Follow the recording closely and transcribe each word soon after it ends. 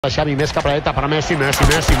Xavi, més cap a la dreta per Messi. Messi.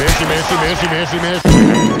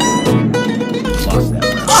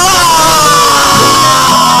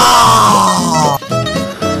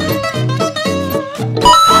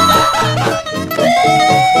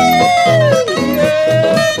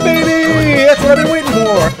 Baby, that's what I've been waiting for.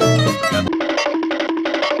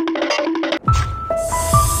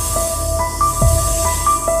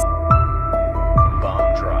 Bomb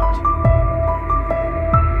dropped.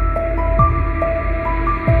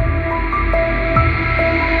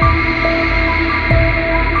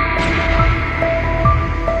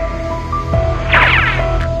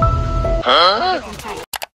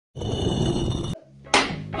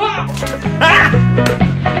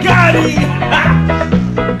 Got him!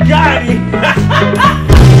 Got him!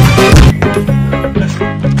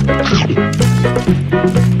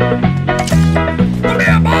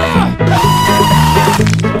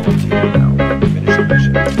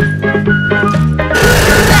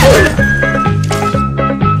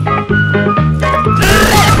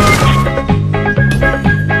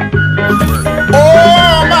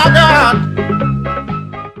 Oh my God!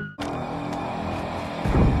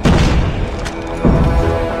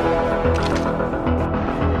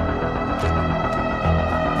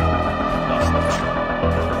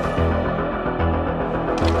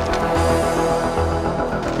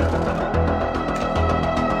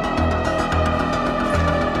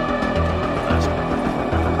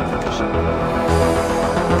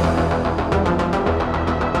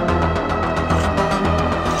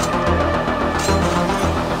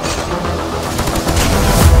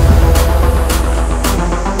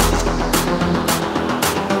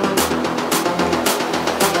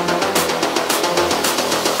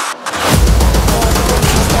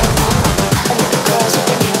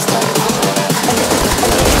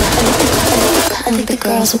 I think the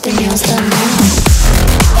girls with their nails done now.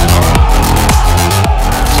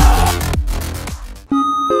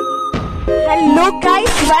 Hello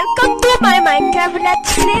guys, welcome to my Minecraft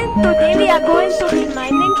Let's Play. Today we are going to be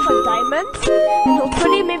mining for diamonds and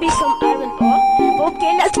hopefully maybe some iron ore.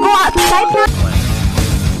 Okay, let's go outside now.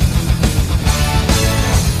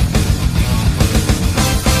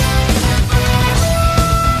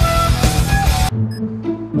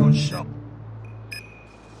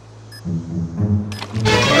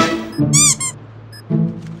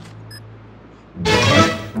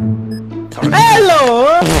 Hello!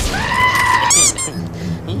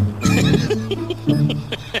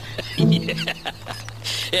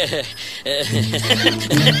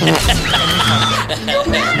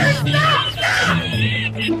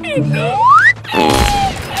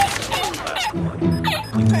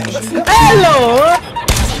 Hello!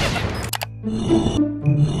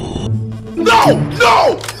 No!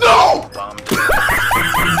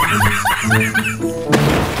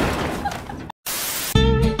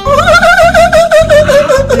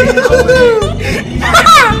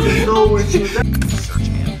 Search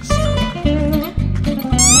and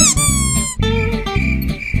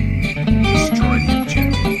destroy the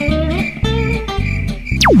objective.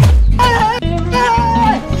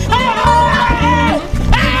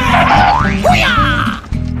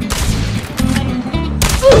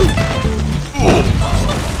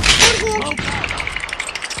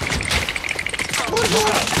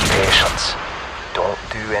 Patience. Don't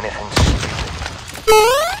do anything stupid.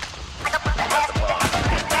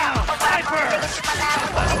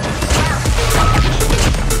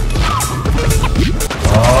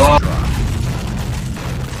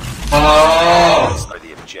 For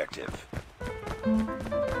the objective.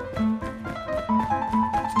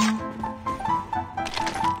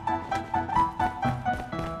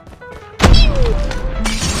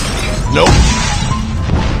 Nope.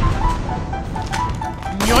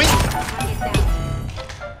 Yoink.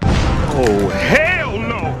 Oh, hell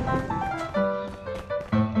no!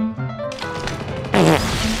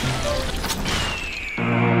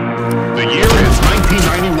 The year is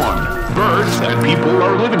 1991. Birds and people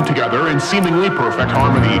are living together in seemingly perfect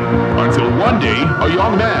harmony, until one day a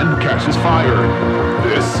young man catches fire.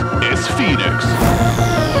 This is Phoenix.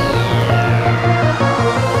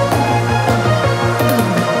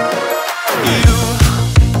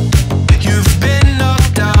 You've been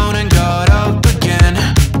knocked down and got up again.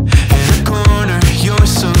 In a corner, you're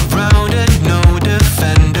surrounded, no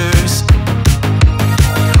defenders.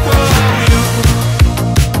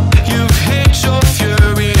 You've hid your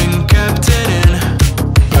fury and kept it in,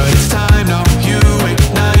 but it's time now. You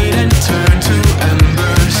ignite and turn to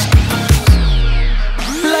embers.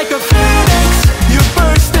 Like a phoenix, you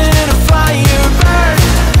burst in a fire.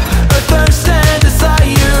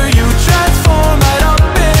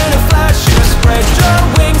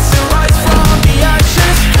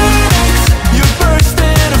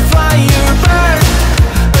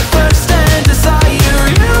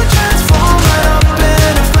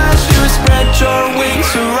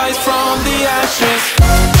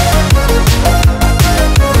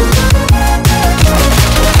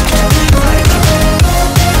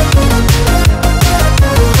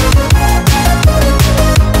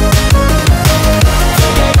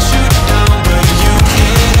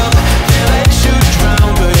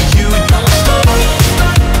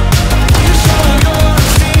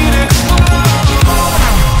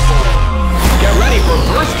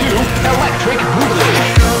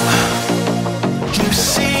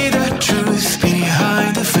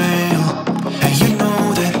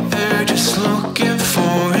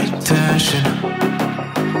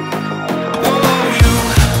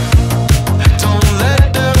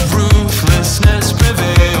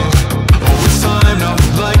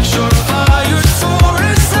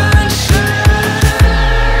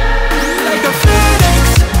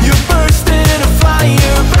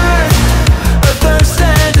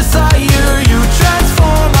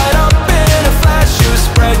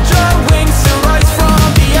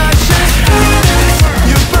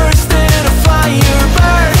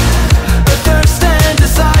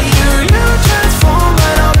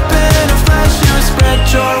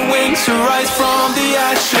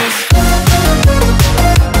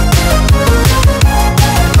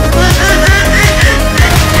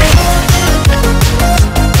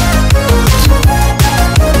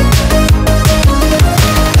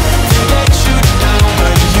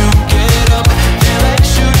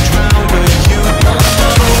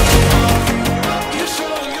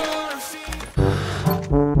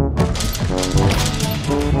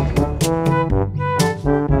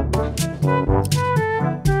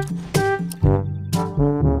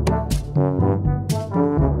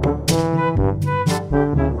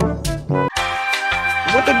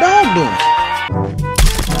 dog doing?